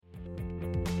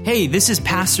Hey, this is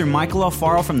Pastor Michael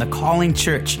Alfaro from the Calling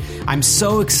Church. I'm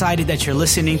so excited that you're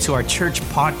listening to our church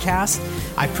podcast.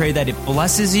 I pray that it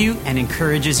blesses you and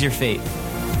encourages your faith.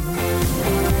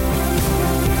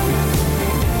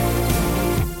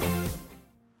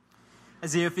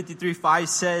 Isaiah 53:5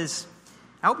 says,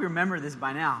 I hope you remember this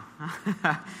by now,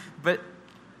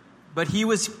 but he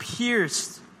was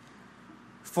pierced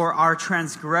for our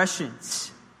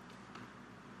transgressions.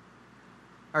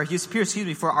 Or he was pierced,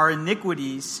 for our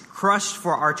iniquities, crushed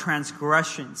for our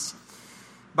transgressions.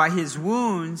 By his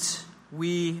wounds,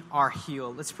 we are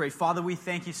healed. Let's pray. Father, we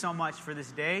thank you so much for this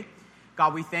day.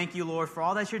 God, we thank you, Lord, for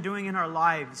all that you're doing in our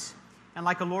lives. And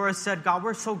like Alora said, God,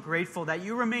 we're so grateful that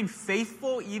you remain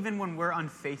faithful even when we're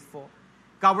unfaithful.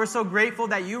 God, we're so grateful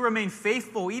that you remain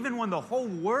faithful even when the whole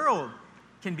world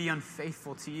can be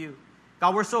unfaithful to you.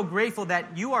 God, we're so grateful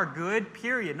that you are good,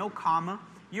 period, no comma.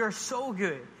 You are so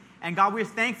good. And God, we're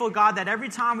thankful, God, that every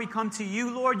time we come to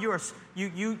you, Lord,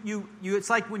 it's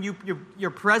like when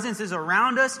your presence is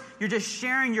around us, you're just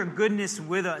sharing your goodness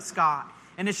with us, God.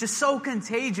 And it's just so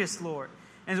contagious, Lord.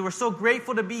 And we're so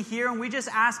grateful to be here. And we just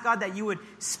ask, God, that you would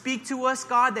speak to us,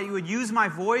 God, that you would use my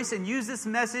voice and use this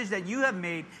message that you have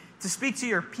made to speak to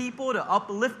your people, to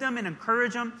uplift them and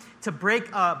encourage them, to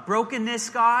break brokenness,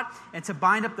 God, and to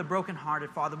bind up the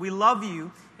brokenhearted, Father. We love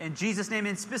you in Jesus' name.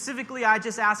 And specifically, I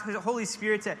just ask the Holy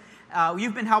Spirit to,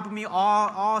 you've been helping me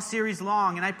all series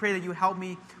long, and I pray that you help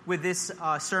me with this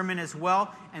sermon as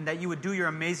well, and that you would do your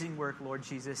amazing work, Lord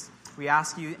Jesus. We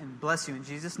ask you and bless you in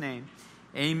Jesus' name.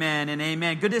 Amen and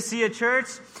amen. Good to see you, church.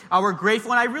 We're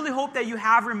grateful, and I really hope that you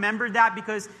have remembered that,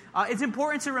 because it's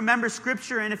important to remember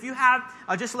Scripture. And if you have,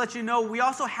 just to let you know, we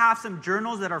also have some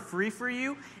journals that are free for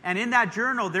you. And in that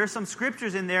journal, there's some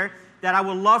scriptures in there that I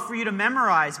would love for you to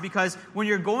memorize, because when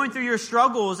you're going through your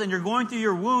struggles and you're going through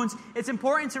your wounds, it's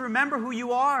important to remember who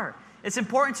you are. It's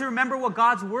important to remember what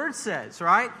God's Word says,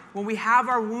 right? When we have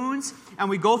our wounds and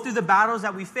we go through the battles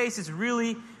that we face, it's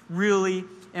really, really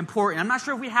important. I'm not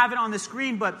sure if we have it on the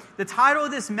screen, but the title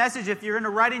of this message, if you're going to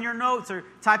write in your notes or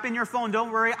type in your phone, don't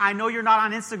worry, I know you're not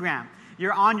on Instagram.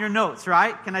 You're on your notes,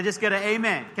 right? Can I just get an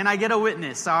amen? Can I get a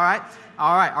witness? All right?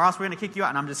 All right. Or else we're going to kick you out.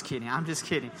 And I'm just kidding.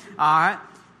 All right?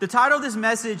 The title of this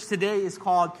message today is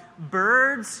called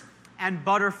Birds and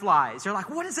Butterflies. You're like,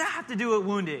 what does that have to do with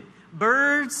wounded?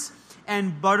 Birds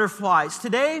and butterflies.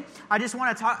 Today, I just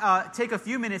want to take a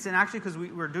few minutes, and actually, because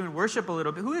we're doing worship a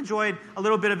little bit. Who enjoyed a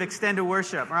little bit of extended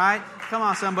worship? All right? Come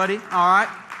on, somebody. All right?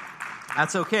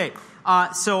 That's okay.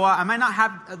 So I might not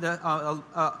have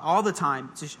all the time,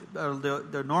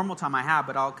 the normal time I have,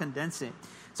 but I'll condense it.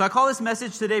 So I call this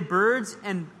message today, Birds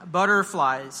and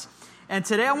Butterflies. And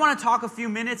today I want to talk a few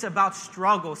minutes about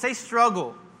struggle. Say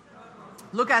struggle.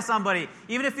 Look at somebody.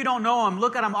 Even if you don't know them,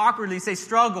 look at them awkwardly. Say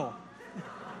struggle.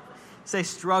 Say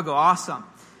struggle. Awesome.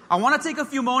 I want to take a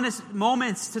few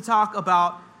moments to talk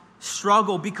about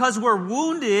struggle. Because we're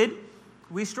wounded,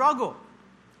 we struggle.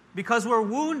 Because we're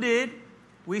wounded,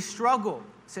 we struggle.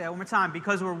 Say that one more time.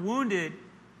 Because we're wounded,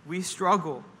 we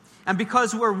struggle. And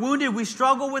because we're wounded, we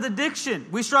struggle with addiction.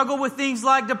 We struggle with things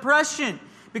like depression.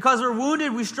 Because we're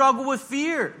wounded, we struggle with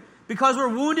fear. Because we're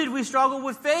wounded, we struggle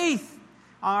with faith.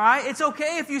 All right? It's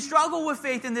okay if you struggle with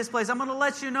faith in this place. I'm going to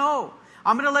let you know.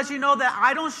 I'm going to let you know that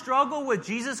I don't struggle with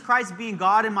Jesus Christ being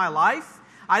God in my life.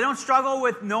 I don't struggle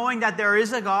with knowing that there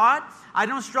is a God. I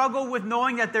don't struggle with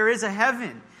knowing that there is a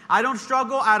heaven. I don't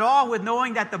struggle at all with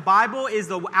knowing that the Bible is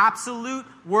the absolute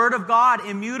Word of God,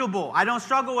 immutable. I don't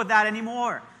struggle with that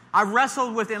anymore. I've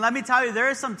wrestled with it. And let me tell you, there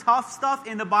is some tough stuff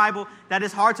in the Bible that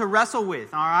is hard to wrestle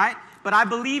with, all right? But I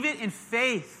believe it in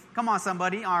faith. Come on,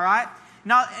 somebody, all right?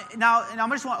 Now, and I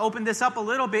just want to open this up a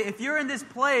little bit. If you're in this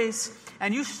place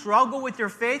and you struggle with your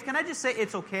faith, can I just say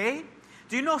it's okay?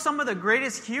 Do you know some of the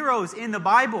greatest heroes in the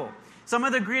Bible, some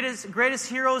of the greatest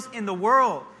heroes in the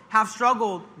world have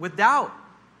struggled with doubt?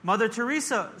 Mother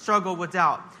Teresa struggled with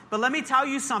doubt. But let me tell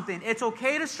you something. It's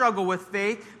okay to struggle with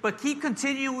faith, but keep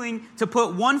continuing to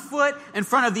put one foot in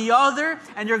front of the other,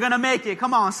 and you're going to make it.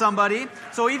 Come on, somebody.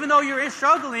 So even though you're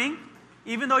struggling,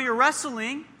 even though you're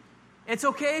wrestling, it's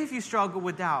okay if you struggle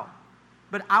with doubt.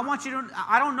 But I want you to,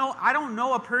 I don't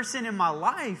know a person in my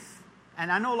life,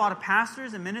 and I know a lot of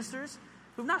pastors and ministers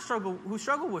who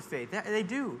struggle with faith. They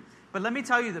do. But let me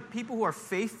tell you, the people who are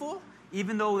faithful,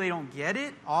 even though they don't get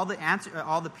it, all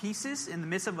the pieces in the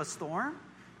midst of a storm,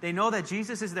 they know that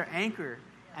Jesus is their anchor,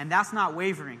 and that's not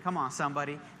wavering. Come on,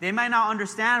 somebody. They might not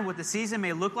understand what the season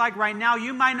may look like. Right now,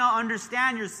 you might not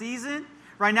understand your season.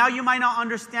 Right now, you might not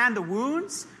understand the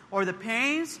wounds or the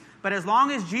pains, But as long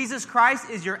as Jesus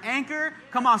Christ is your anchor,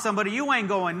 come on, somebody, you ain't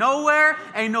going nowhere.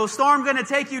 Ain't no storm going to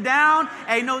take you down.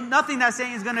 Ain't nothing that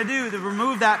Satan's going to do to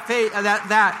remove that faith,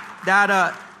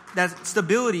 that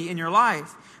stability in your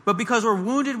life. But because we're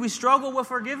wounded, we struggle with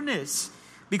forgiveness.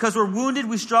 Because we're wounded,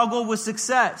 we struggle with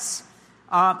success.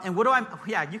 And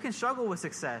you can struggle with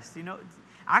success. You know,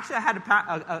 actually, I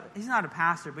had he's not a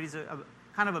pastor, but he's a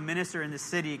kind of a minister in the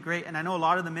city. Great. And I know a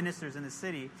lot of the ministers in the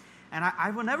city. And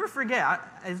I will never forget,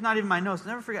 it's not even my notes,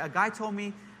 never forget, a guy told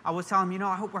me, I was telling him,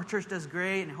 I hope our church does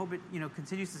great and I hope it,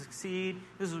 continues to succeed.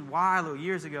 This was a while or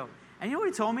years ago. And you know what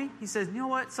he told me? He says, you know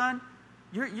what, son?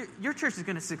 Your church is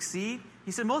going to succeed.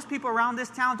 He said, most people around this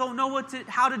town don't know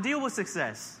how to deal with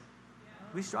success.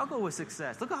 We struggle with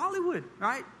success. Look at Hollywood,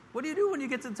 right? What do you do when you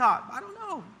get to the top? I don't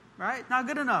know, right? Not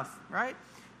good enough, right?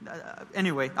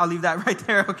 Anyway, I'll leave that right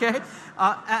there, okay?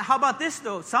 How about this,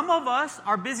 though? Some of us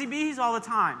are busy bees all the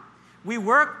time. We're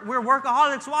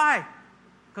workaholics. Why?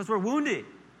 Because we're wounded.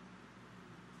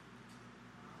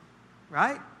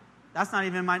 Right? That's not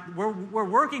even we're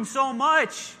working so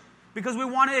much because we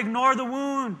want to ignore the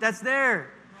wound that's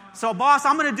there. So, boss,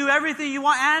 I'm going to do everything you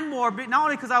want and more, but not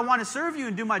only because I want to serve you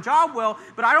and do my job well,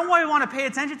 but I don't really want to pay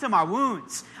attention to my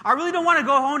wounds. I really don't want to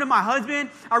go home to my husband.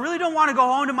 I really don't want to go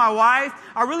home to my wife.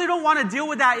 I really don't want to deal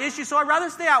with that issue, so I'd rather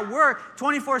stay at work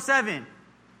 24/7.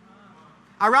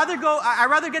 I'd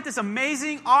rather get this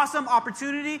amazing, awesome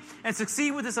opportunity and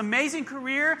succeed with this amazing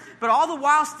career, but all the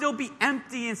while still be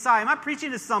empty inside. Am I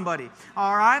preaching to somebody?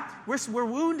 All right? We're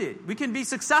wounded. We can be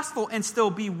successful and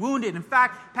still be wounded. In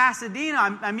fact,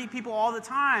 Pasadena, I meet people all the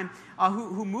time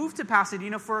who move to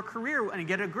Pasadena for a career and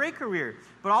get a great career,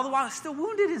 but all the while still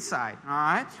wounded inside. All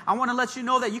right? I want to let you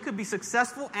know that you could be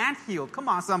successful and healed. Come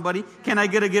on, somebody. Can I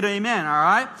get a good amen? All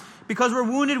right? Because we're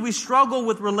wounded, we struggle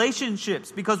with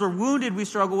relationships. Because we're wounded, we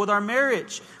struggle with our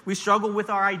marriage. We struggle with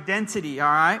our identity,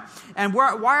 all right? And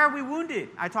why are we wounded?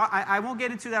 I won't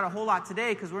get into that a whole lot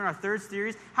today because we're in our third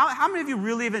series. How many of you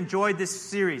really have enjoyed this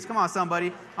series? Come on,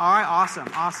 somebody. All right, awesome.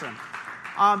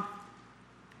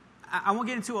 I won't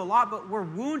get into a lot, but we're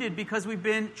wounded because we've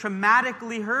been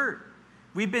traumatically hurt.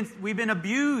 We've been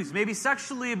abused, maybe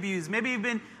sexually abused, maybe we've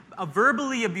been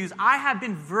verbally abused. I have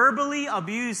been verbally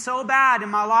abused so bad in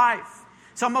my life.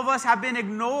 Some of us have been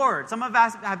ignored. Some of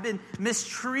us have been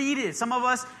mistreated. Some of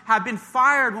us have been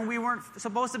fired when we weren't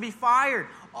supposed to be fired.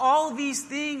 All these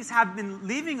things have been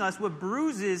leaving us with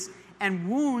bruises and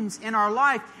wounds in our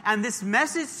life. And this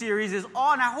message series is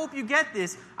all, and I hope you get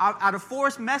this, out of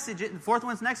 4 messages, the 4th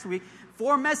one's next week,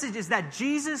 4 messages that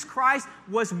Jesus Christ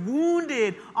was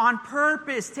wounded on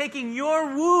purpose, taking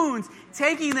your wounds,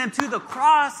 taking them to the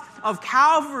cross of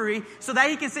Calvary so that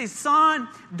he can say, son,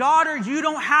 daughter, you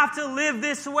don't have to live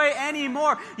this way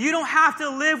anymore. You don't have to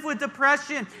live with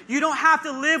depression. You don't have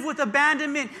to live with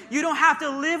abandonment. You don't have to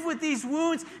live with these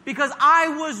wounds because I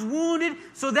was wounded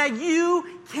so that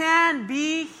you can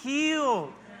be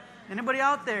healed. Anybody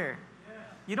out there?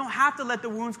 You don't have to let the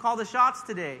wounds call the shots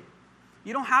today.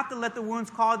 You don't have to let the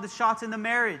wounds call the shots in the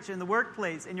marriage, in the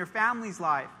workplace, in your family's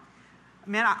life.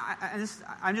 Man,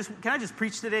 can I just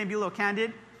preach today and be a little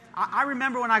candid? I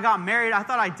remember when I got married, I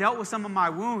thought I dealt with some of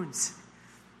my wounds.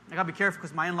 I got to be careful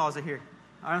because my in-laws are here.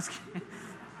 I'm just kidding.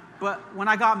 But when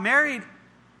I got married,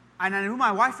 and I knew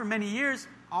my wife for many years,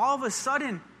 all of a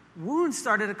sudden, wounds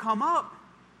started to come up.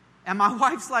 And my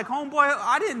wife's like, homeboy,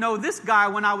 I didn't know this guy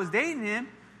when I was dating him.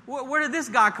 Where did this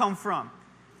guy come from?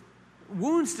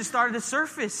 Wounds just started to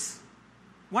surface.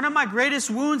 One of my greatest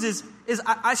wounds is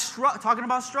talking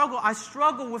about struggle. I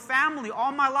struggle with family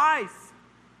all my life.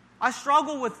 I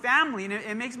struggle with family, and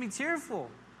it makes me tearful.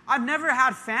 I've never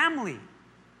had family.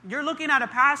 You're looking at a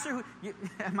pastor who,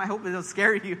 I hope it doesn't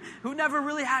scare you, who never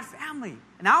really had family.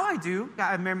 Now I do.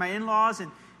 I married my in-laws,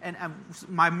 and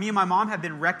me and my mom have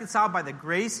been reconciled by the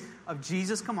grace of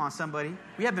Jesus. Come on, somebody.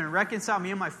 We have been reconciled,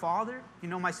 me and my father.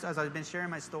 As I've been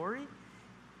sharing my story.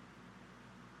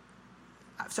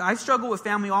 So I've struggled with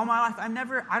family all my life. I'm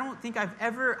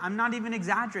not even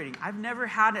exaggerating. I've never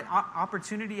had an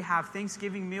opportunity to have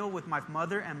Thanksgiving meal with my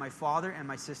mother and my father and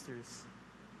my sisters.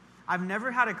 I've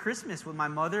never had a Christmas with my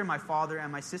mother, my father,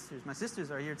 and my sisters. My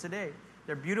sisters are here today.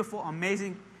 They're beautiful,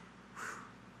 amazing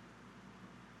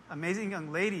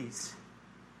young ladies.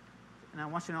 And I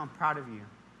want you to know I'm proud of you.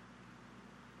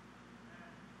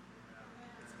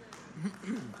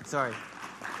 Sorry.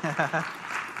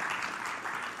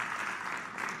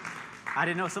 I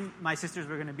didn't know some of my sisters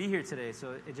were going to be here today,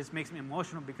 so it just makes me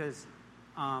emotional because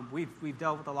we've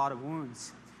dealt with a lot of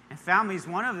wounds, and family is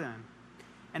one of them.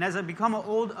 And as I become an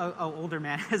older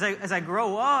man, as I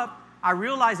grow up, I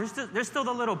realize there's still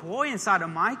the little boy inside of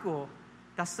Michael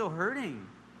that's still hurting.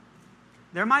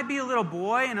 There might be a little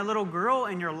boy and a little girl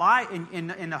in your life,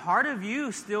 in the heart of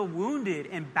you, still wounded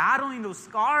and battling those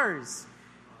scars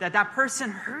that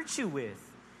person hurt you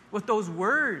with those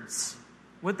words,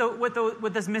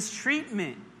 with this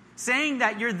mistreatment, saying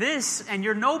that you're this and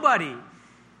you're nobody.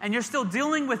 And you're still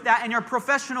dealing with that in your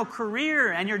professional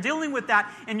career, and you're dealing with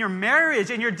that in your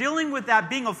marriage, and you're dealing with that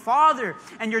being a father,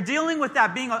 and you're dealing with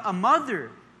that being a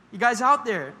mother. You guys out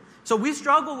there. So we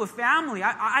struggle with family.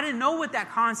 I didn't know what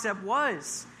that concept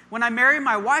was. When I married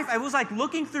my wife, I was like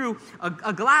looking through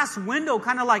a glass window,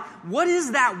 kind of like, what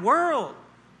is that world?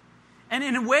 And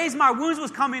in ways, my wounds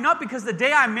was coming up because the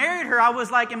day I married her, I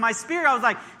was like, in my spirit, I was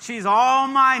like, she's all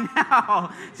mine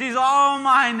now. She's all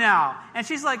mine now. And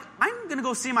she's like, I'm going to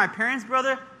go see my parents,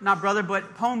 brother. Not brother,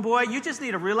 but homeboy. You just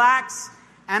need to relax.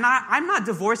 And I'm not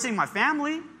divorcing my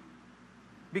family.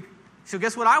 So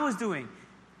guess what I was doing?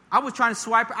 I was trying to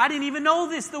swipe her. I didn't even know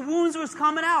this. The wounds was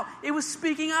coming out. It was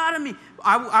speaking out of me.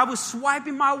 I was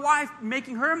swiping my wife,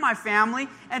 making her my family,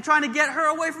 and trying to get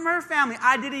her away from her family.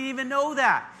 I didn't even know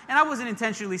that. And I wasn't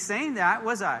intentionally saying that,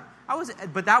 was I?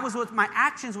 But that was what my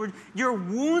actions were. Your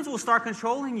wounds will start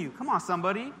controlling you. Come on,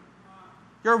 somebody.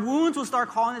 Your wounds will start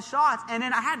calling the shots. And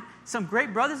then I had some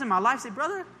great brothers in my life say,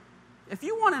 brother, if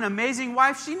you want an amazing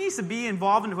wife, she needs to be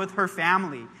involved with her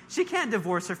family. She can't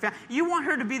divorce her family. You want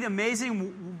her to be the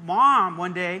amazing mom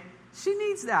one day, she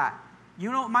needs that.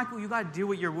 You know, Michael, you got to deal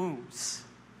with your wounds.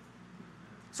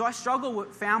 So I struggled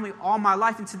with family all my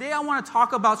life. And today I want to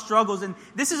talk about struggles. And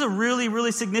this is a really,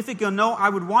 really significant note. I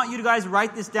would want you to guys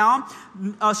write this down.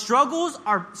 Some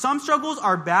struggles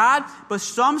are bad, but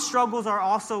some struggles are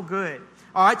also good.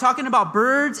 All right, talking about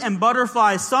birds and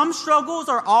butterflies. Some struggles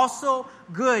are also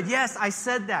good. Yes, I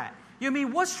said that. You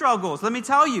mean what struggles? Let me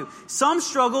tell you. Some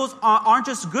struggles aren't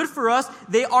just good for us.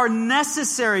 They are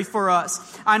necessary for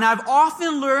us. And I've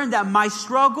often learned that my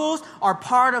struggles are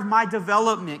part of my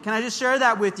development. Can I just share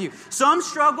that with you? Some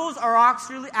struggles are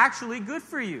actually good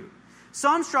for you.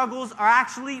 Some struggles are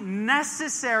actually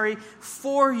necessary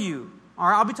for you. All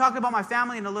right, I'll be talking about my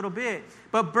family in a little bit.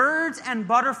 But birds and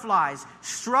butterflies,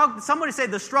 somebody say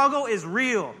the struggle is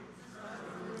real.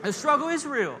 The struggle is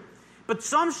real. But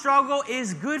some struggle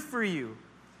is good for you.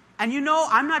 And you know,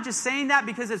 I'm not just saying that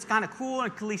because it's kind of cool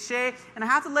and cliche. And I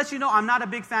have to let you know, I'm not a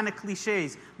big fan of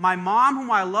cliches. My mom,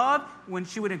 whom I love, when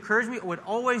she would encourage me, would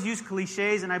always use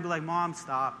cliches. And I'd be like, Mom,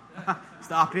 stop.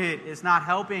 Stop it. It's not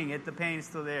helping. The pain is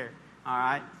still there. All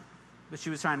right? But she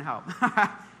was trying to help.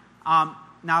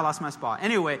 Now I lost my spot.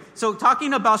 Anyway, so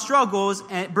talking about struggles,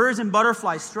 and birds and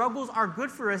butterflies, struggles are good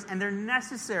for us and they're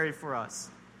necessary for us.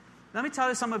 Let me tell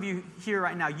you, some of you here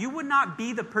right now, you would not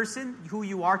be the person who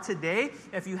you are today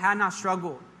if you had not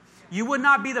struggled. You would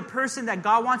not be the person that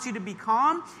God wants you to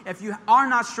become if you are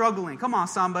not struggling. Come on,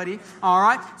 somebody. All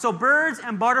right? So birds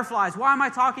and butterflies. Why am I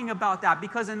talking about that?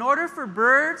 Because in order for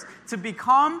birds to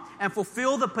become and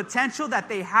fulfill the potential that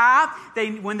they have,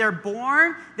 when they're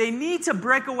born, they need to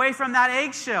break away from that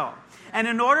eggshell. And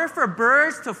in order for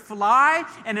birds to fly,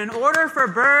 and in order for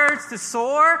birds to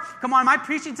soar, come on, am I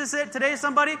preaching today,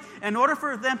 somebody? In order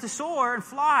for them to soar and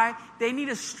fly, they need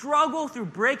to struggle through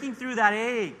breaking through that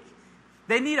egg.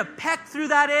 They need to peck through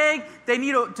that egg. They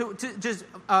need to just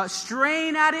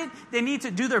strain at it. They need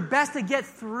to do their best to get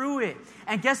through it.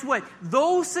 And guess what?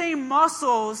 Those same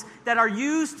muscles that are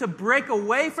used to break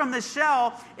away from the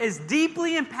shell is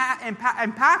deeply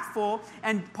impactful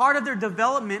and part of their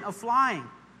development of flying.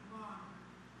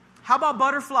 How about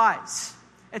butterflies?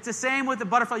 It's the same with the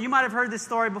butterfly. You might have heard this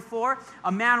story before.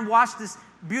 A man watched this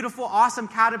beautiful, awesome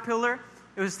caterpillar.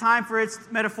 It was time for its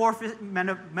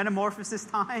metamorphosis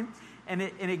time. And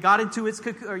it got into its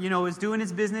cocoon, or, it was doing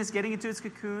its business, getting into its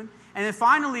cocoon. And then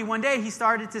finally, one day, he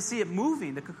started to see it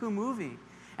moving, the cocoon moving.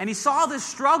 And he saw this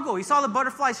struggle. He saw the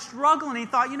butterfly struggle, and he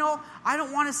thought, I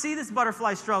don't want to see this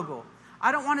butterfly struggle.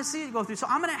 I don't want to see it go through. So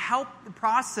I'm going to help the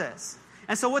process.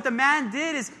 And so what the man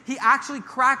did is he actually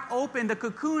cracked open the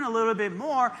cocoon a little bit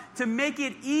more to make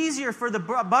it easier for the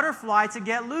butterfly to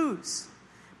get loose.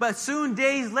 But soon,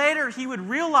 days later, he would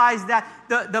realize that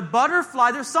the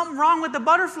butterfly, there's something wrong with the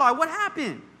butterfly. What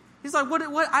happened? He's like, what?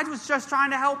 I was just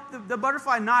trying to help the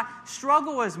butterfly not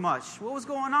struggle as much. What was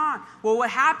going on? Well,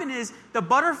 what happened is the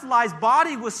butterfly's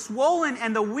body was swollen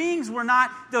and the wings were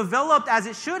not developed as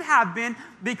it should have been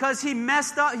because he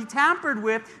messed up, he tampered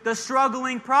with the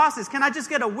struggling process. Can I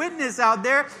just get a witness out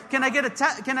there? Can I get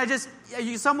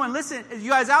someone listen,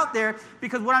 you guys out there?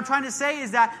 Because what I'm trying to say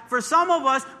is that for some of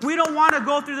us, we don't want to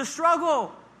go through the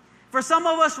struggle. For some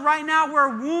of us right now,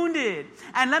 we're wounded.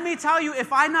 And let me tell you,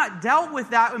 if I not dealt with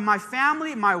that in my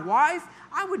family, my wife,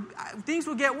 things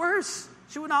would get worse.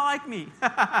 She would not like me,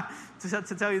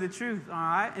 to tell you the truth, all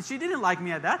right? And she didn't like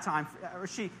me at that time. Or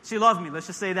she loved me, let's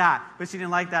just say that. But she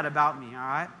didn't like that about me, all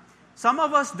right? Some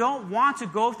of us don't want to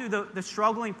go through the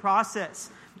struggling process.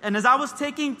 And as I was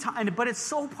taking time, but it's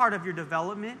so part of your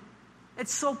development.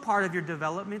 It's so part of your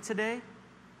development today.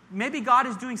 Maybe God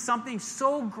is doing something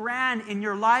so grand in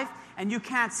your life and you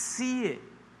can't see it.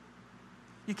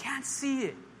 You can't see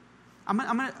it.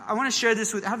 I want to share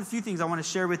this with, I have a few things I want to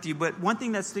share with you, but one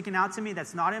thing that's sticking out to me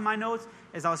that's not in my notes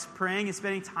as I was praying and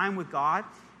spending time with God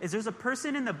is there's a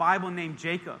person in the Bible named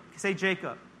Jacob. Say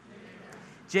Jacob.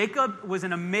 Jacob was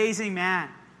an amazing man,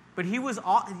 but he was,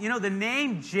 the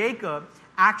name Jacob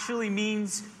actually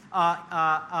means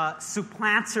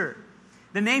supplanter.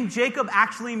 The name Jacob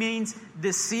actually means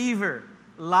deceiver,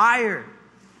 liar.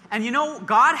 And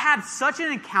God had such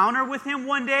an encounter with him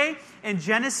one day in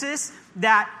Genesis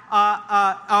that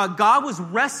God was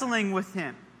wrestling with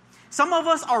him. Some of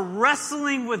us are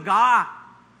wrestling with God.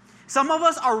 Some of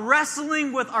us are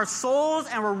wrestling with our souls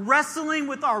and we're wrestling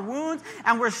with our wounds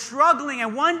and we're struggling.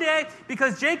 And one day,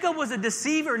 because Jacob was a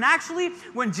deceiver, and actually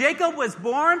when Jacob was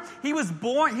born, he was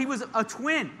a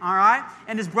twin, all right?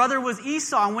 And his brother was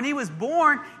Esau. And when he was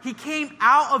born, he came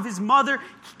out of his mother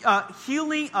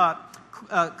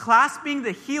clasping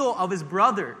the heel of his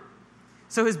brother.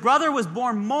 So his brother was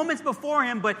born moments before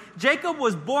him, but Jacob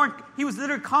was born, he was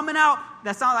literally coming out,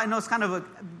 I know it's kind of a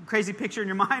crazy picture in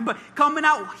your mind, but coming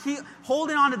out,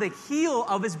 holding onto the heel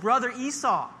of his brother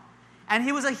Esau. And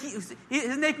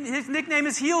his nickname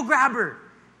is heel grabber.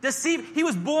 He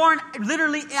was born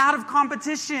literally out of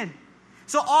competition.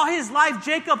 So all his life,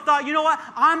 Jacob thought, you know what,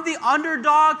 I'm the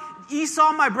underdog.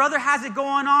 Esau, my brother, has it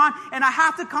going on, and I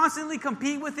have to constantly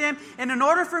compete with him. And in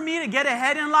order for me to get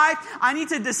ahead in life, I need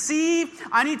to deceive,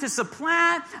 I need to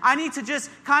supplant, I need to just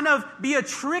kind of be a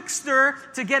trickster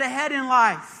to get ahead in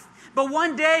life. But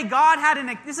one day,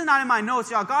 this is not in my notes,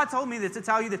 y'all. God told me this to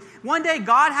tell you this. One day,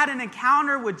 God had an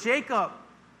encounter with Jacob.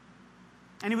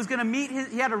 And he was going to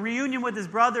he had a reunion with his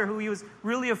brother who he was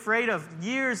really afraid of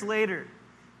years later.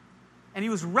 And he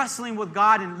was wrestling with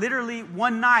God, and literally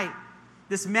one night,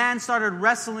 this man started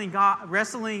wrestling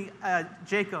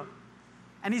Jacob.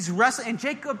 And he's wrestling, and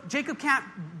Jacob can't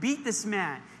beat this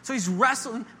man. So he's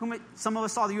wrestling. Some of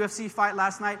us saw the UFC fight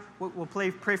last night. We'll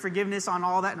pray forgiveness on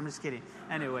all that. I'm just kidding.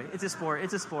 Anyway, it's a sport.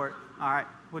 All right,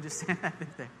 we'll just say that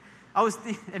there.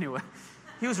 Anyway,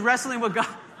 he was wrestling with God.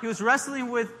 He was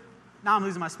wrestling with, now I'm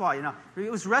losing my spot, He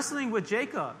was wrestling with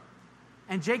Jacob.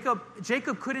 And Jacob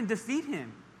couldn't defeat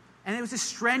him. And it was just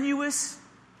strenuous.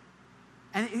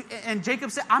 And Jacob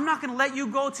said, I'm not going to let you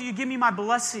go till you give me my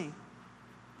blessing.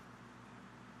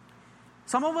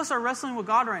 Some of us are wrestling with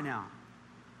God right now.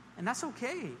 And that's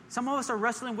okay. Some of us are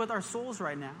wrestling with our souls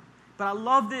right now. But I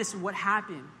love this, what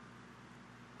happened.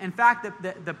 In fact,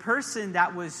 the person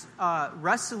that was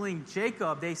wrestling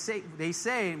Jacob, they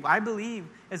say, I believe,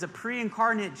 is a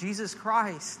pre-incarnate Jesus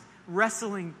Christ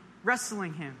wrestling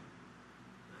him.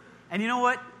 And you know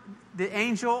what? The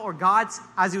angel or God,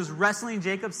 as he was wrestling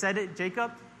Jacob,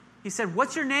 Jacob, he said,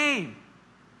 what's your name?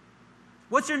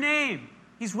 What's your name?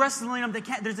 He's wrestling him.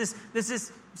 There's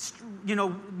this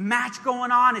match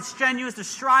going on. It's strenuous. They're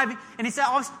striving. And he said,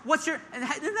 what's your, and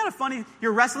isn't that a funny,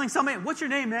 you're wrestling somebody. What's your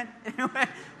name, man?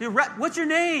 What's your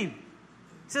name?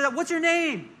 He said, what's your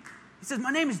name? He says,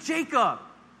 my name is Jacob.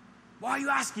 Why are you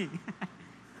asking?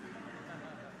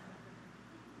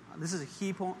 This is a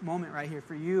key moment right here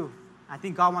for you. I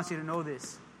think God wants you to know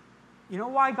this. You know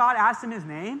why God asked him his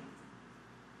name?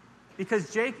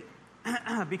 Because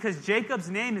Jacob's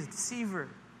name is deceiver,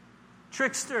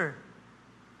 trickster.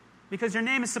 Because your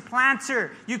name is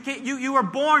supplanter. You were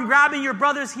born grabbing your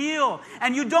brother's heel.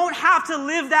 And you don't have to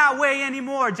live that way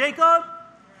anymore. Jacob,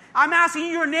 I'm asking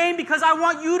you your name because I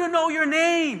want you to know your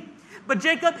name. But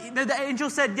Jacob, the angel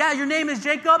said, yeah, your name is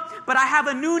Jacob, but I have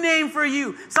a new name for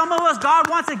you. Some of us, God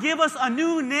wants to give us a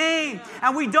new name.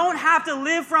 And we don't have to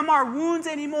live from our wounds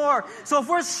anymore. So if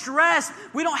we're stressed,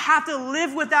 we don't have to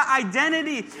live with that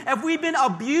identity. If we've been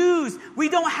abused, we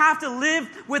don't have to live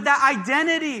with that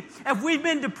identity. If we've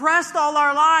been depressed all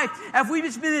our life, if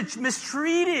we've been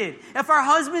mistreated, if our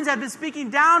husbands have been speaking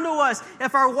down to us,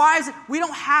 if our wives, we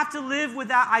don't have to live with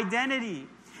that identity.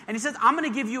 And he says, I'm going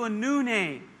to give you a new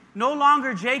name. No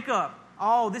longer Jacob.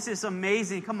 Oh, this is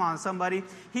amazing. Come on, somebody.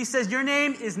 He says, your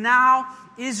name is now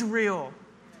Israel.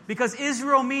 Because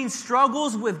Israel means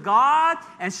struggles with God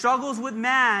and struggles with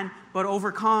man, but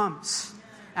overcomes.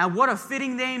 And what a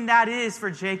fitting name that is for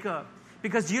Jacob.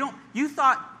 Because you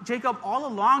thought, Jacob, all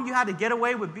along you had to get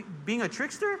away with being a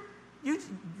trickster? You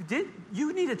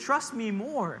need to trust me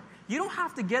more. You don't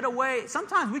have to get away.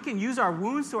 Sometimes we can use our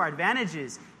wounds to our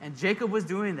advantages. And Jacob was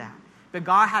doing that. But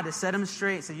God had to set him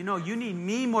straight and say, you need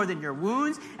me more than your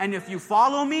wounds. And if you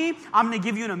follow me, I'm going to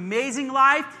give you an amazing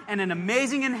life and an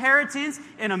amazing inheritance,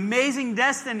 an amazing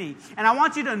destiny. And I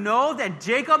want you to know that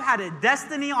Jacob had a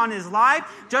destiny on his life,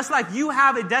 just like you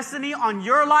have a destiny on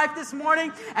your life this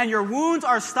morning. And your wounds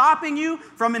are stopping you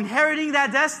from inheriting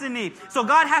that destiny. So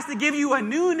God has to give you a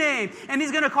new name. And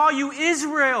he's going to call you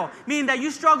Israel, meaning that you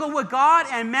struggle with God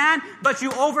and man, but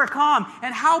you overcome.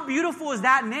 And how beautiful is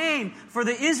that name for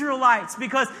the Israelites?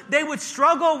 Because they would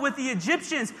struggle with the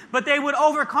Egyptians, but they would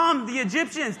overcome the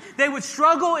Egyptians. They would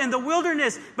struggle in the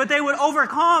wilderness, but they would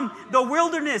overcome the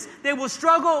wilderness. They will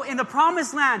struggle in the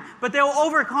promised land, but they will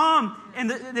overcome in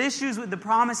the issues with the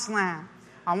promised land.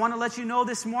 I want to let you know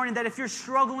this morning that if you're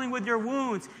struggling with your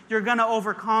wounds, you're going to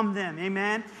overcome them.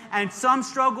 Amen? And some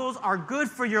struggles are good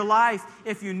for your life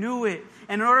if you knew it.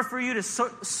 And in order for you to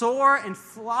soar and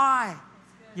fly,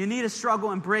 you need to struggle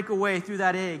and break away through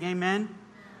that egg. Amen?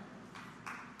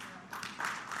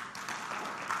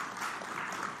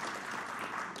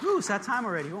 Ooh, it's that time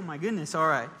already. Oh, my goodness. All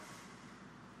right.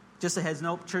 Just a heads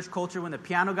note, church culture, when the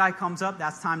piano guy comes up,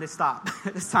 that's time to stop.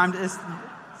 It's time to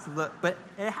look. But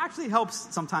it actually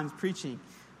helps sometimes preaching.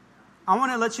 I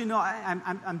want to let you know,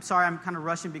 I'm sorry, I'm kind of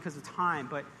rushing because of time,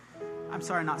 but I'm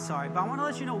sorry, not sorry. But I want to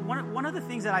let you know, one of the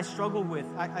things that I struggle with,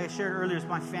 I shared earlier, is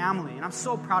my family. And I'm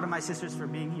so proud of my sisters for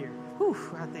being here. Whew,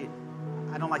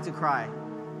 I don't like to cry.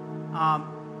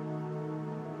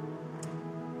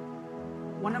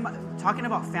 Talking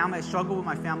about family, I struggle with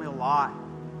my family a lot.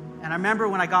 And I remember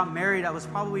when I got married, I was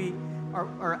probably,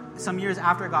 or some years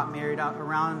after I got married,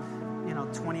 around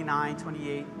 29,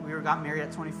 28. We got married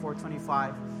at 24,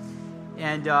 25.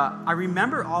 And I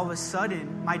remember all of a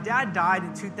sudden, my dad died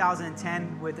in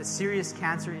 2010 with a serious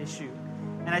cancer issue.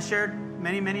 And I shared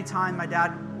many, many times my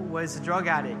dad was a drug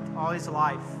addict all his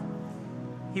life.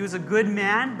 He was a good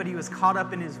man, but he was caught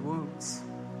up in his wounds.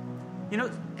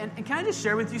 And can I just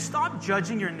share with you, stop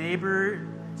judging your neighbor,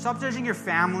 stop judging your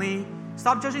family,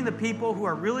 stop judging the people who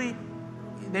are really,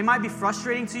 they might be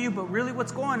frustrating to you, but really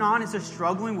what's going on is they're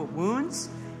struggling with wounds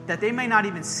that they may not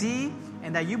even see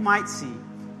and that you might see.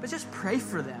 But just pray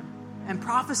for them and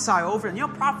prophesy over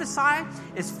them. Prophesy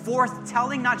is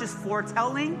forthtelling, not just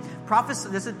foretelling.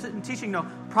 There's a teaching,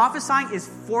 prophesying is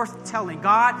forthtelling.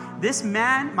 God, this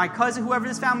man, my cousin, whoever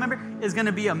this family member, is going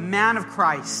to be a man of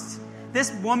Christ.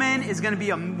 This woman is going to be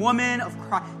a woman of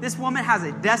Christ. This woman has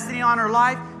a destiny on her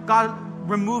life. God,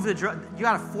 remove the drug. You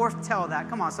got to foretell that.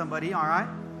 Come on, somebody, all right?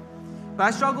 But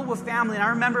I struggled with family, and I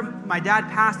remember my dad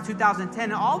passed in 2010,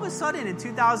 and all of a sudden in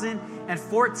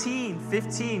 2014,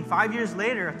 15, 5 years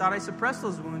later, I thought I suppressed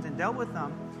those wounds and dealt with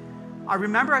them. I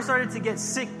remember I started to get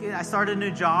sick. I started a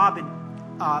new job, and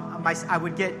I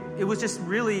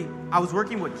was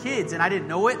working with kids, and I didn't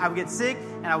know it. I would get sick,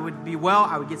 and I would be well.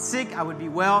 I would get sick, I would be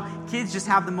well. Kids just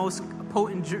have the most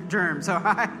potent germs, all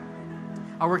right?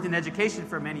 I worked in education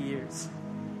for many years.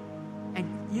 And,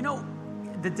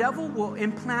 the devil will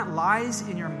implant lies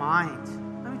in your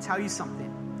mind. Let me tell you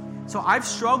something. So I've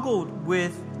struggled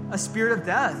with a spirit of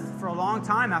death for a long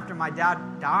time after my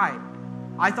dad died.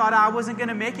 I thought I wasn't going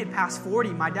to make it past 40.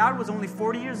 My dad was only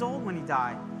 40 years old when he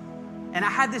died. And I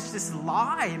had this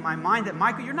lie in my mind that,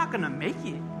 Michael, you're not going to make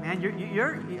it,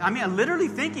 man. I'm literally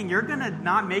thinking you're going to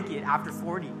not make it after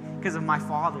 40 because of my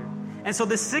father. And so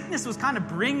the sickness was kind of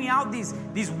bringing out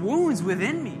these wounds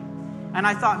within me. And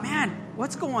I thought, man,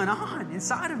 what's going on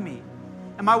inside of me?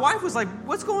 And my wife was like,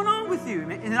 what's going on with you?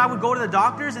 And then I would go to the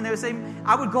doctors, and they would say,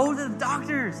 I would go to the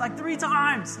doctors like 3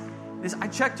 times. I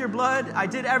checked your blood. I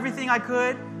did everything I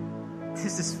could.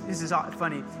 This is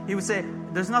funny. He would say,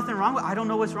 there's nothing wrong I don't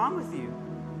know what's wrong with you.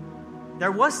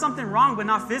 There was something wrong, but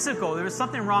not physical. There was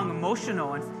something wrong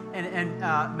emotional and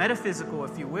metaphysical,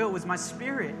 if you will. It was my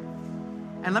spirit.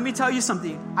 And let me tell you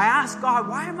something. I asked God,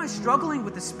 why am I struggling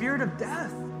with the spirit of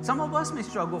death? Some of us may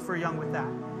struggle for young with that.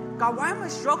 God, why am I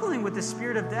struggling with the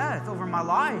spirit of death over my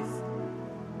life?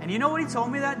 And you know what he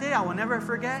told me that day? I will never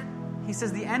forget. He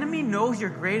says, the enemy knows your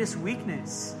greatest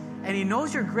weakness. And he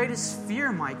knows your greatest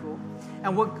fear, Michael.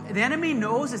 And what the enemy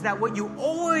knows is that what you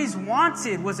always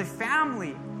wanted was a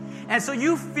family. And so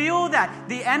you feel that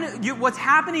what's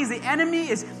happening is the enemy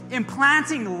is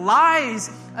implanting lies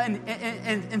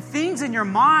and things in your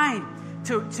mind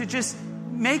to just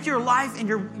make your life and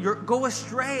your go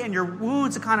astray and your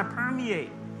wounds to kind of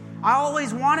permeate. I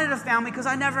always wanted a family because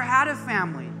I never had a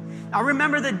family. I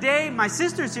remember the day, my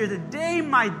sister's here, the day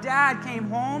my dad came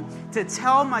home to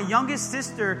tell my youngest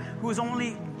sister, who was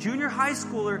only junior high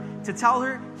schooler, to tell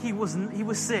her he was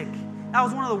sick. That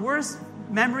was one of the worst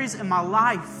memories in my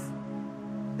life.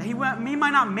 That he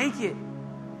might not make it.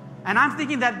 And I'm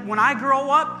thinking that when I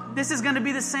grow up, this is going to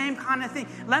be the same kind of thing.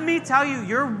 Let me tell you,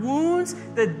 your wounds,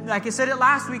 like I said it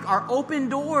last week, are open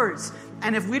doors.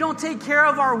 And if we don't take care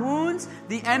of our wounds,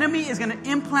 the enemy is going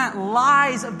to implant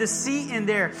lies of deceit in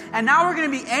there. And now we're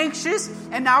going to be anxious,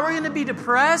 and now we're going to be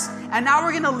depressed, and now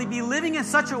we're going to be living in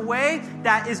such a way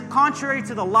that is contrary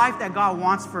to the life that God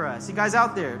wants for us. You guys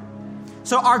out there?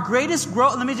 So our greatest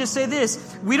growth, let me just say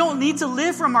this, we don't need to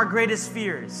live from our greatest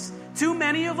fears. Too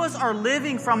many of us are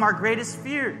living from our greatest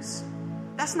fears.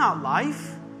 That's not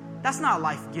life. That's not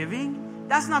life-giving.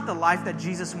 That's not the life that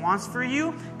Jesus wants for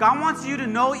you. God wants you to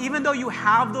know, even though you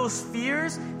have those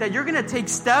fears, that you're going to take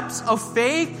steps of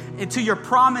faith into your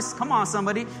promise. Come on,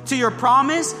 somebody. To your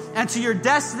promise and to your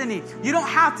destiny. You don't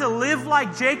have to live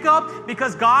like Jacob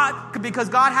because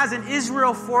God has an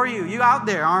Israel for you. You out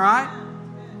there, all right?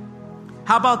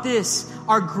 How about this?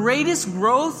 Our greatest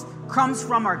growth comes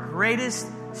from our greatest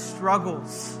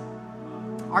struggles.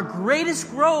 Our greatest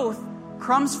growth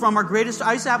comes from our greatest.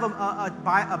 I used to have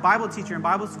a Bible teacher in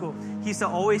Bible school. He used to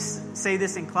always say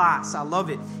this in class. I love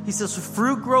it. He says,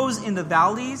 fruit grows in the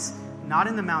valleys, not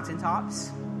in the mountaintops.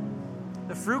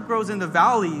 The fruit grows in the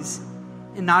valleys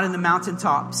and not in the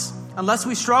mountaintops. Unless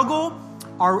we struggle,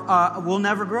 we'll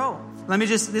never grow.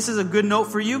 This is a good note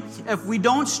for you. If we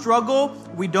don't struggle,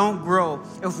 we don't grow.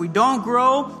 If we don't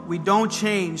grow, we don't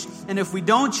change. And if we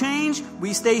don't change,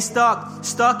 we stay stuck.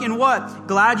 Stuck in what?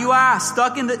 Glad you asked.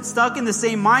 Stuck in the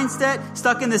same mindset,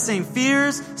 stuck in the same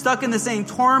fears, stuck in the same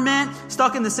torment,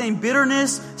 stuck in the same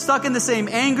bitterness, stuck in the same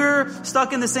anger,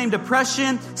 stuck in the same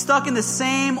depression, stuck in the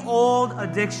same old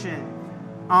addiction.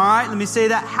 All right, let me say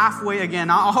that halfway again,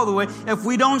 not all the way. If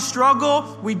we don't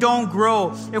struggle, we don't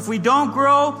grow. If we don't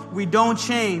grow, we don't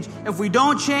change. If we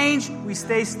don't change, we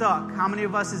stay stuck. How many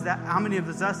of us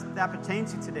that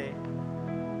pertains to today?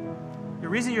 The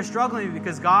reason you're struggling is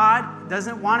because God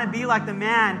doesn't want to be like the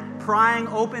man prying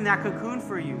open that cocoon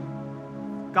for you.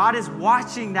 God is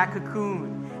watching that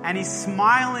cocoon. And He's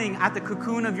smiling at the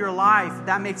cocoon of your life. If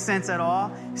that makes sense at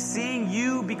all. Seeing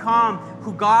you become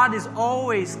who God has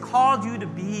always called you to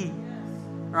be.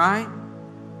 Right?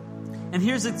 And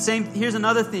here's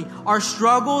another thing. Our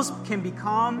struggles can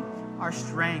become our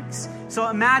strengths. So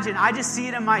imagine, I just see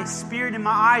it in my spirit, in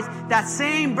my eyes, that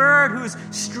same bird who's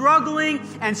struggling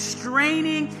and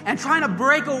straining and trying to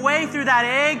break away through that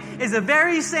egg is the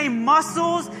very same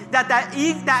muscles that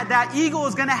eagle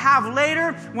is going to have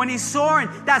later when he's soaring.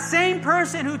 That same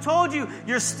person who told you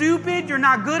you're stupid, you're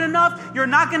not good enough, you're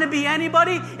not going to be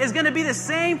anybody, is going to be the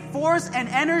same force and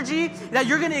energy that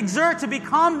you're going to exert to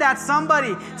become that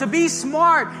somebody, to be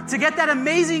smart, to get that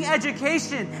amazing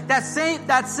education, that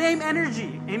same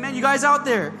energy. Amen. You guys out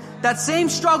there, that same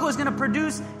struggle is going to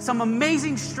produce some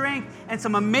amazing strength and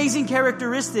some amazing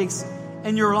characteristics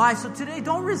in your life. So today,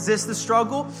 don't resist the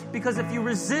struggle, because if you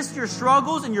resist your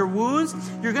struggles and your wounds,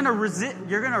 you're going to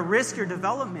risk your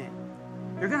development.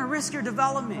 You're going to risk your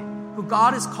development, who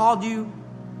God has called you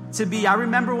to be. I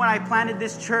remember when I planted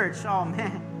this church. Oh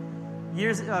man,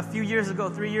 a few years ago,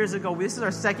 3 years ago. This is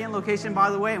our second location,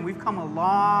 by the way, and we've come a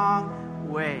long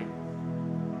way.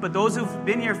 But those who've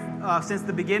been here since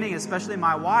the beginning, especially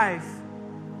my wife,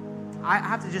 I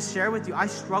have to just share with you, I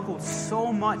struggled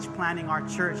so much planning our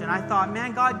church. And I thought,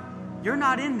 man, God, you're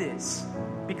not in this,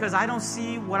 because I don't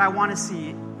see what I want to see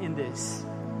in this.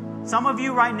 Some of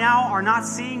you right now are not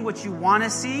seeing what you want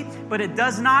to see, but it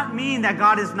does not mean that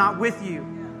God is not with you.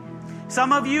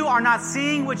 Some of you are not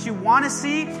seeing what you want to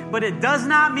see, but it does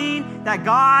not mean that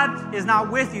God is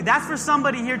not with you. That's for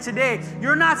somebody here today.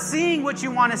 You're not seeing what you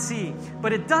want to see,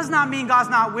 but it does not mean God's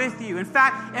not with you. In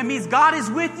fact, it means God is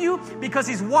with you because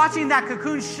He's watching that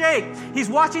cocoon shake. He's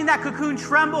watching that cocoon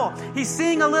tremble. He's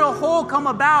seeing a little hole come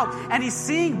about, and He's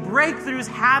seeing breakthroughs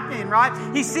happen,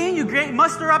 right? He's seeing you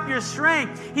muster up your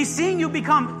strength. He's seeing you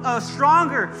become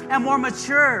stronger and more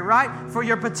mature, right? For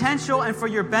your potential and for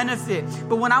your benefit.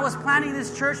 But when I was planning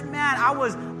this church, man, I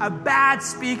was a bad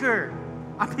speaker.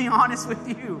 I'll be honest with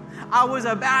you. I was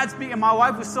a bad speaker. My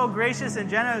wife was so gracious and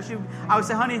generous. I would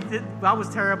say, honey, that was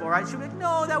terrible, right? She'd be like,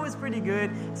 no, that was pretty good.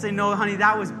 I'd say, no, honey,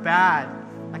 that was bad.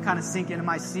 I kind of sink into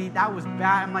my seat. That was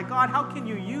bad. I'm like, God, how can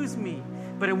you use me?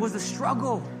 But it was a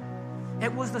struggle.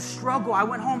 It was the struggle. I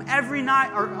went home every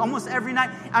night, or almost every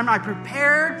night, and I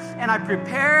prepared, and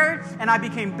I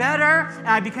became better, and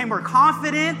I became more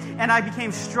confident, and I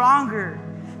became stronger.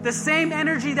 The same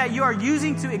energy that you are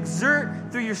using to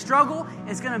exert through your struggle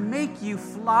is going to make you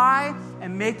fly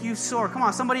and make you soar. Come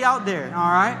on, somebody out there,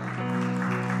 all right?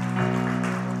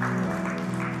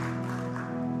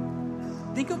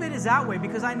 Think of it as that way,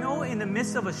 because I know in the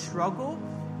midst of a struggle,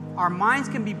 our minds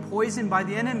can be poisoned by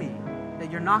the enemy,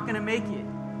 that you're not going to make it.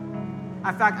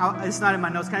 In fact, it's not in my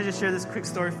notes. Can I just share this quick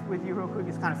story with you real quick?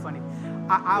 It's kind of funny.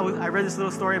 I read this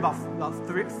little story about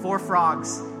 4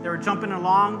 frogs. They were jumping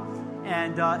along,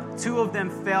 and 2 of them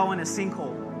fell in a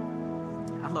sinkhole.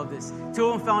 I love this. 2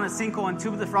 of them fell in a sinkhole, and 2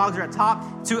 of the frogs are at top,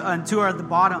 2 are at the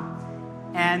bottom.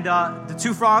 And the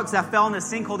 2 frogs that fell in the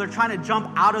sinkhole, they're trying to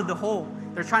jump out of the hole.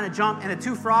 They're trying to jump, and the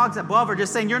 2 frogs above are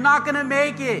just saying, "You're not going to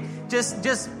make it. Just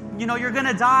you're going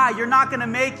to die. You're not going to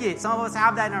make it." Some of us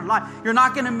have that in our life. You're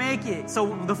not going to make it. So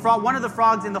one of the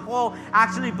frogs in the hole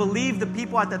actually believed the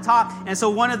people at the top, and so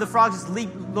one of the frogs just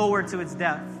leaped lower to its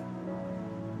death.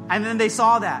 And then they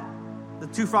saw that, the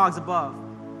 2 frogs above.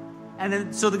 And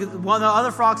then, so one of the other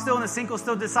frogs still in the sinkhole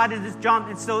still decided to jump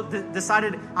and still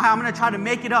decided, "I'm going to try to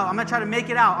make it up. I'm going to try to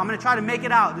make it out. I'm going to try to make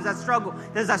it out. There's that struggle.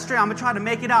 There's that strain. I'm going to try to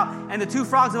make it out." And the 2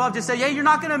 frogs above just said, "Yeah, you're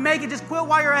not going to make it. Just quit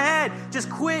while you're ahead. Just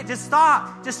quit. Just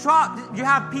stop. Just stop. You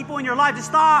have people in your life. Just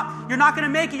stop. You're not going to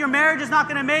make it. Your marriage is not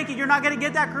going to make it. You're not going to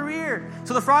get that career."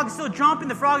 So the frog is still jumping.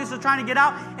 The frog is still trying to get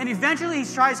out. And eventually he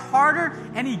tries harder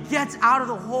and he gets out of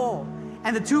the hole.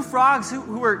 And the 2 frogs who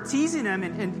were teasing him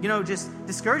and just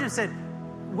discouraging him said,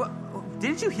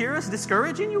 "Didn't you hear us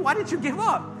discouraging you? Why didn't you give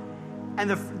up?" And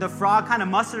the frog kind of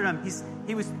mustered him.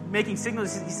 He was making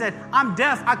signals. He said, "I'm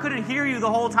deaf. I couldn't hear you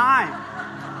the whole time."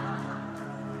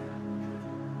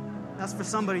 That's for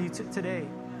somebody today.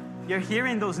 You're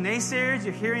hearing those naysayers.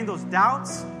 You're hearing those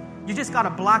doubts. You just got to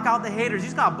block out the haters. You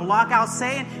just got to block out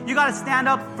Satan. You got to stand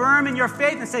up firm in your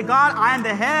faith and say, "God, I am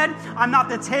the head. I'm not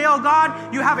the tail, God.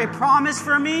 You have a promise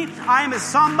for me. I am a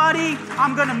somebody.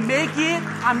 I'm going to make it.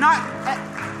 I'm not..."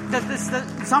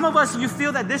 Some of us, you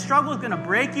feel that this struggle is going to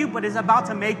break you, but it's about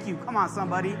to make you. Come on,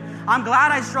 somebody. I'm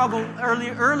glad I struggled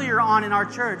earlier on in our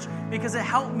church because it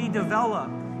helped me develop.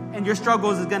 And your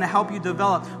struggles is going to help you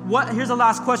develop. Here's the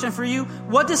last question for you.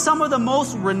 What do some of the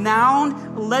most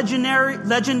renowned,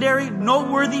 legendary,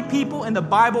 noteworthy people in the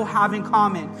Bible have in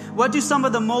common? What do some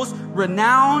of the most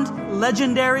renowned,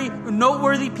 legendary,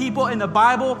 noteworthy people in the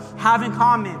Bible have in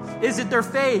common? Is it their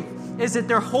faith? Is it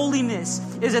their holiness?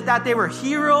 Is it that they were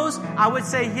heroes? I would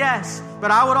say yes.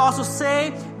 But I would also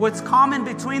say what's common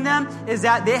between them is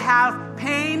that they have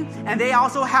pain and they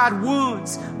also had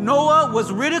wounds. Noah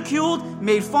was ridiculed,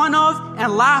 made fun of,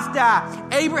 and laughed at.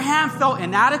 Abraham felt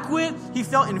inadequate. He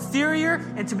felt inferior.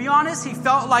 And to be honest, he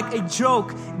felt like a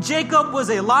joke. Jacob was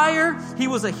a liar. He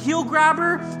was a heel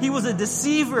grabber. He was a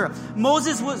deceiver.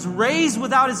 Moses was raised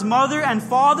without his mother and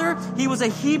father. He was a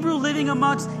Hebrew living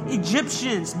amongst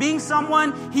Egyptians, being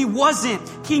someone he wasn't.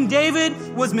 King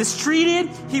David was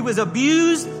mistreated. He was abused.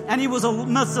 And he was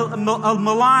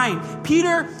maligned.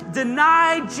 Peter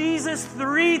denied Jesus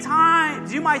 3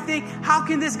 times. You might think, how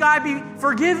can this guy be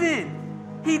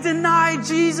forgiven? He denied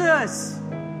Jesus.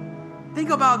 Think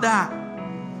about that.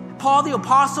 Paul the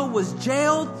apostle was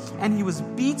jailed and he was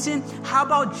beaten. How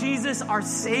about Jesus, our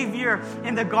Savior,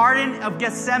 in the Garden of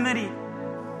Gethsemane?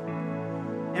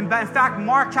 In fact,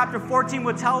 Mark chapter 14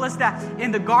 would tell us that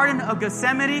in the Garden of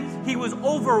Gethsemane, he was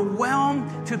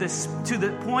overwhelmed to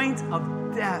the point of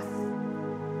death.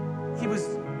 He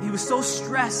was so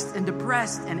stressed and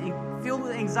depressed and filled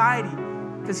with anxiety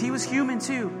because he was human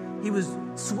too. He was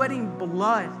sweating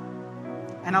blood.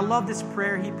 And I love this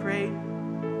prayer he prayed.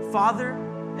 "Father,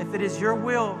 if it is your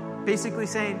will," basically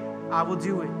saying, "I will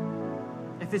do it.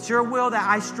 If it's your will that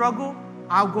I struggle,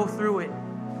 I'll go through it.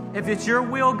 If it's your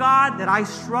will, God, that I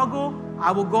struggle,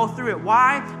 I will go through it."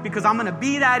 Why? Because I'm going to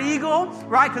be that eagle,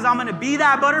 right? Because I'm going to be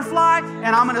that butterfly,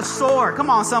 and I'm going to soar. Come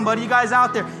on, somebody, you guys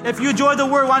out there. If you enjoyed the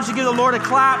word, why don't you give the Lord a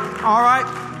clap? All right.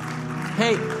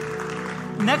 Hey,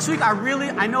 next week,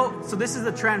 I know, so this is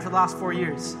the trend for the last 4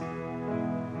 years.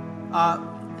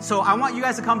 So I want you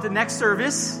guys to come to next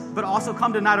service, but also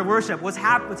come to night of worship. What's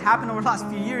happened over the last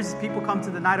few years is people come to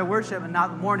the night of worship and not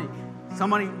the morning.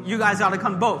 You guys ought to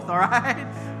come both, all right?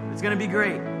 It's going to be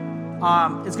great.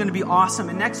 It's going to be awesome.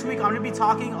 And next week, I'm going to be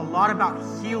talking a lot about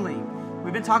healing.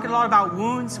 We've been talking a lot about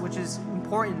wounds, which is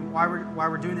important why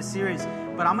we're doing this series.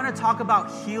 But I'm going to talk about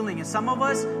healing. And some of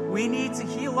us, we need to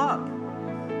heal up.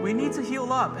 We need to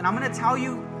heal up. And I'm going to tell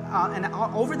you, and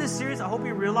over this series, I hope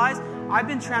you realize, I've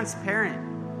been transparent.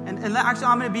 And actually,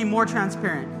 I'm going to be more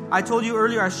transparent. I told you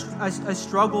earlier I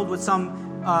struggled with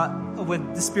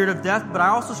with the spirit of death, but I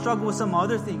also struggled with some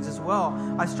other things as well.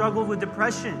 I struggled with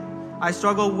depression. I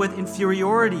struggled with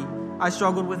inferiority. I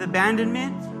struggled with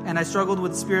abandonment, and I struggled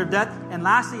with the spirit of death. And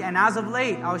lastly, and as of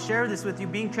late, I'll share this with you,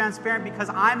 being transparent because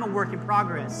I'm a work in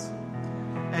progress.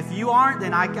 If you aren't,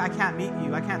 then I can't meet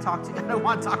you. I can't talk to you. I don't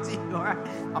want to talk to you, all right?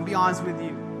 I'll be honest with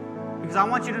you. Because I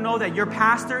want you to know that your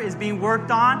pastor is being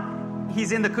worked on.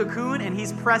 He's in the cocoon, and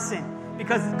he's pressing.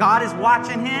 because God is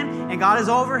watching him and God is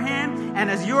over him.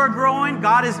 And as you are growing,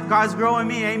 God's growing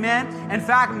me. Amen. In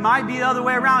fact, it might be the other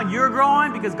way around. You're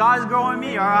growing because God is growing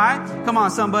me. All right. Come on,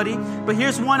 somebody. But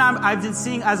here's one I've been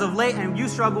seeing as of late, and you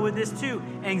struggle with this too.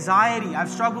 Anxiety.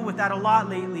 I've struggled with that a lot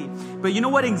lately. But you know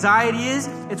what anxiety is?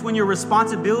 It's when your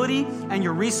responsibility and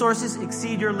your resources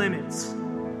exceed your limits.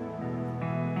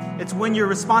 It's when your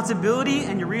responsibility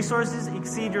and your resources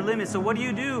exceed your limits. So what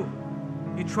do?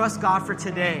 You trust God for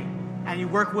today, and you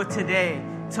work with today.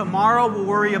 Tomorrow will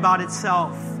worry about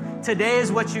itself. Today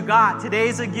is what you got. Today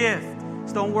is a gift.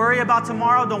 So don't worry about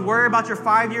tomorrow. Don't worry about your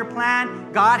 5-year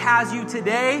plan. God has you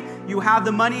today. You have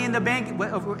the money in the bank.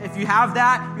 If you have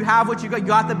that, you have what you got. You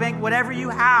got the bank. Whatever you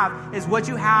have is what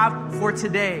you have for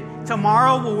today.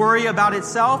 Tomorrow will worry about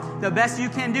itself. The best you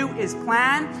can do is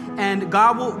plan, and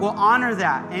God will honor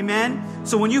that. Amen.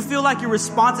 So when you feel like your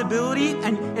responsibility,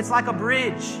 and it's like a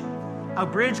bridge. A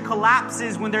bridge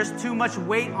collapses when there's too much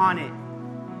weight on it.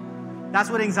 That's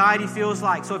what anxiety feels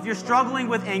like. So if you're struggling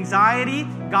with anxiety,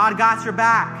 God got your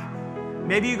back.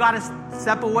 Maybe you got to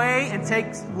step away and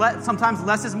take, sometimes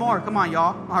less is more. Come on,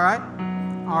 y'all. All right?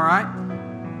 All right?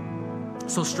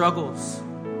 So struggles.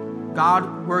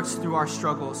 God works through our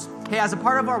struggles. Hey, as a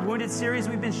part of our Wounded series,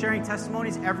 we've been sharing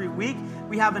testimonies every week.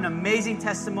 We have an amazing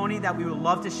testimony that we would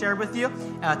love to share with you.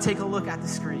 Take a look at the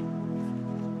screen.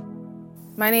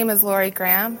 My name is Lori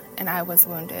Graham, and I was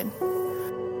wounded.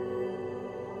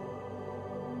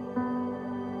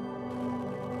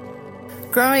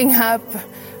 Growing up,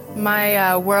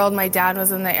 my dad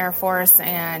was in the Air Force,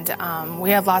 and we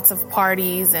had lots of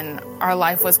parties, and our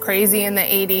life was crazy in the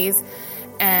 80s.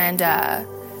 And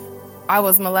I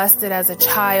was molested as a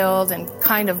child and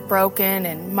kind of broken,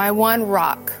 and my one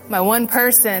rock, my one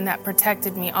person that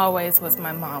protected me always was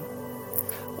my mom.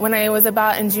 When I was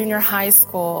about in junior high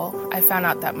school, I found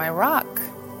out that my rock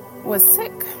was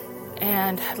sick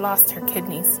and had lost her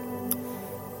kidneys.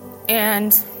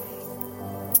 And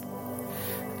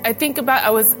I think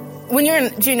about, when you're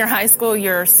in junior high school,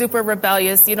 you're super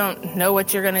rebellious. You don't know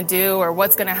what you're going to do or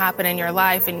what's going to happen in your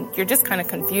life, and you're just kind of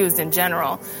confused in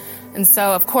general. And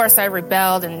so, of course, I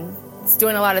rebelled and was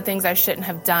doing a lot of things I shouldn't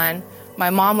have done.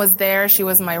 My mom was there. She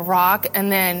was my rock.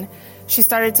 And then she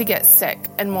started to get sick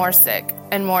and more sick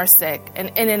and more sick and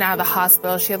in and out of the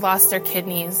hospital. She had lost her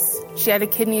kidneys. She had a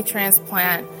kidney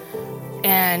transplant,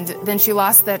 and then she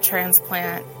lost that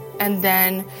transplant. And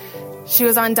then she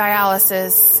was on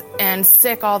dialysis and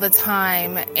sick all the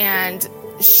time, and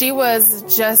she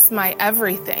was just my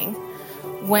everything.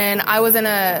 When I was in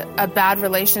a bad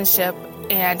relationship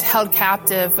and held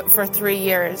captive for 3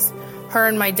 years, her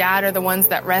and my dad are the ones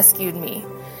that rescued me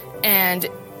and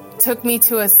took me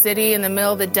to a city in the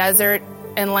middle of the desert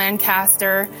in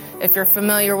Lancaster, if you're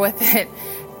familiar with it,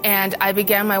 and I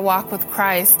began my walk with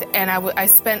Christ, and I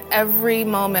spent every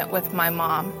moment with my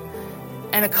mom.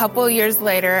 And a couple of years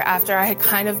later, after I had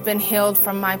kind of been healed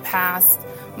from my past,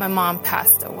 my mom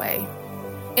passed away.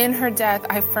 In her death,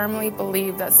 I firmly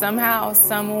believe that somehow,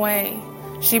 some way,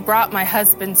 she brought my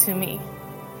husband to me.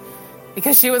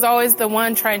 Because she was always the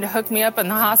one trying to hook me up in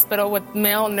the hospital with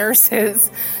male nurses.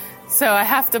 So I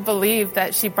have to believe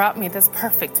that she brought me this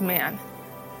perfect man.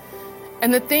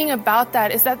 And the thing about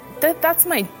that is that's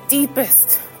my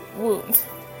deepest wound.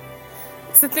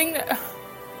 It's the thing that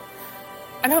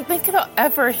I don't think it'll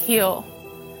ever heal.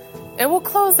 It will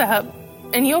close up,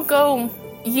 and you'll go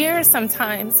years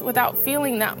sometimes without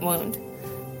feeling that wound.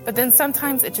 But then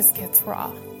sometimes it just gets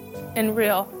raw and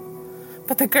real.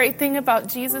 But the great thing about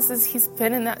Jesus is he's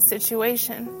been in that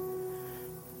situation.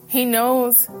 He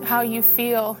knows how you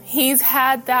feel. He's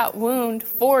had that wound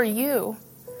for you.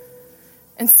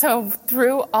 And so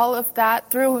through all of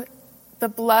that, through the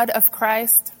blood of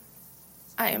Christ,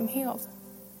 I am healed.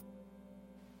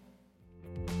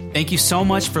 Thank you so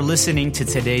much for listening to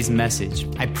today's message.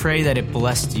 I pray that it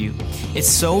blessed you. It's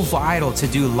so vital to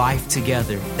do life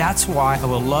together. That's why I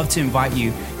would love to invite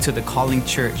you to the Calling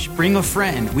Church. Bring a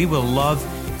friend. We will love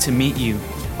to meet you.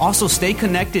 Also, stay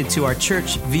connected to our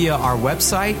church via our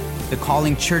website, the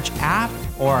Calling Church app,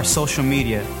 or our social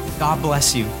media. God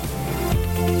bless you.